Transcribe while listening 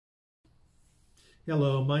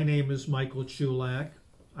Hello, my name is Michael Chulak.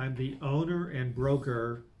 I'm the owner and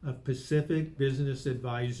broker of Pacific Business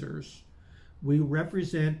Advisors. We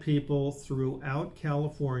represent people throughout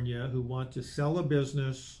California who want to sell a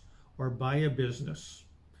business or buy a business.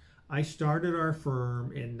 I started our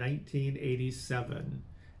firm in 1987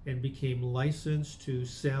 and became licensed to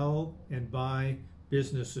sell and buy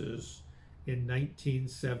businesses in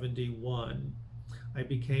 1971. I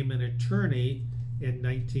became an attorney in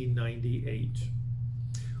 1998.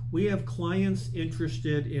 We have clients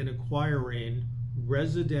interested in acquiring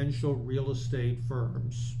residential real estate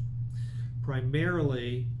firms,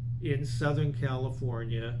 primarily in Southern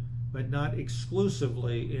California, but not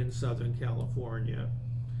exclusively in Southern California.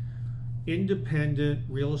 Independent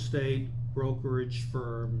real estate brokerage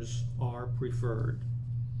firms are preferred.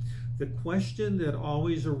 The question that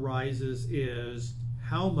always arises is,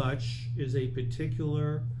 how much is a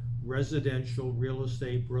particular residential real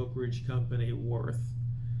estate brokerage company worth?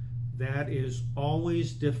 That is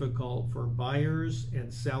always difficult for buyers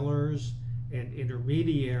and sellers and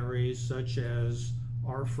intermediaries such as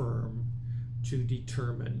our firm to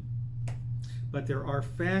determine. But there are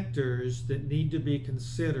factors that need to be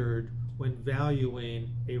considered when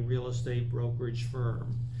valuing a real estate brokerage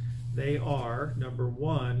firm. They are, number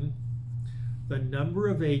one, the number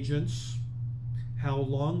of agents, how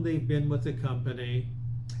long they've been with the company,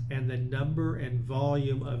 and the number and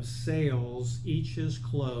volume of sales each has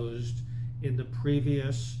closed in the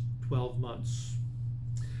previous 12 months.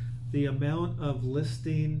 The amount of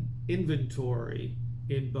listing inventory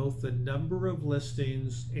in both the number of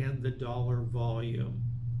listings and the dollar volume.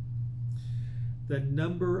 The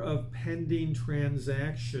number of pending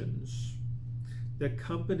transactions. The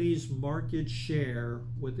company's market share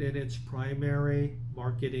within its primary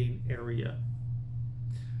marketing area.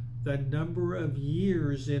 The number of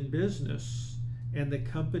years in business and the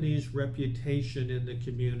company's reputation in the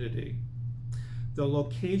community. The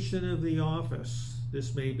location of the office.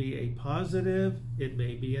 This may be a positive, it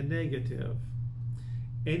may be a negative.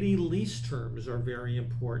 Any lease terms are very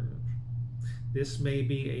important. This may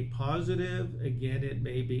be a positive, again, it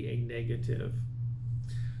may be a negative.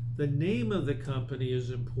 The name of the company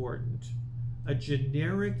is important. A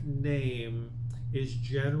generic name is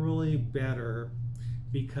generally better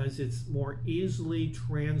because it's more easily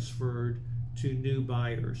transferred to new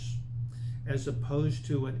buyers as opposed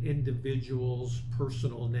to an individual's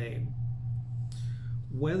personal name.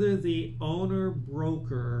 Whether the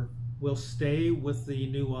owner-broker will stay with the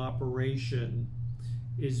new operation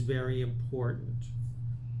is very important.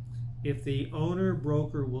 If the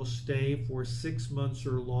owner-broker will stay for 6 months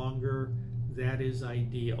or longer, that is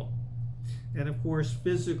ideal. And of course,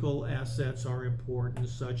 physical assets are important,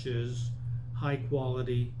 such as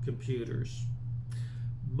high-quality computers.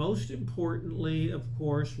 Most importantly, of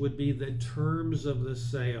course, would be the terms of the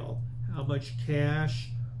sale. How much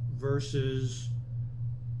cash versus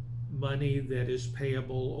money that is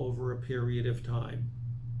payable over a period of time.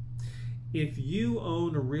 If you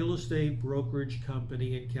own a real estate brokerage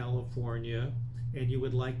company in California and you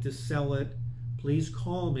would like to sell it, please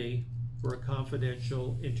call me for a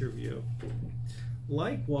confidential interview.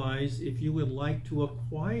 Likewise, if you would like to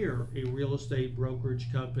acquire a real estate brokerage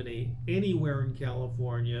company anywhere in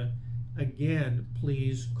California, again,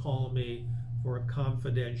 please call me for a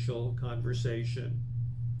confidential conversation.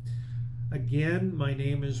 Again, my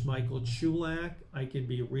name is Michael Chulak. I can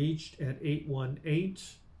be reached at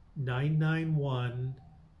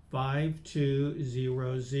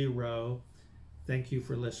 818-991-5200. Thank you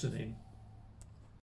for listening.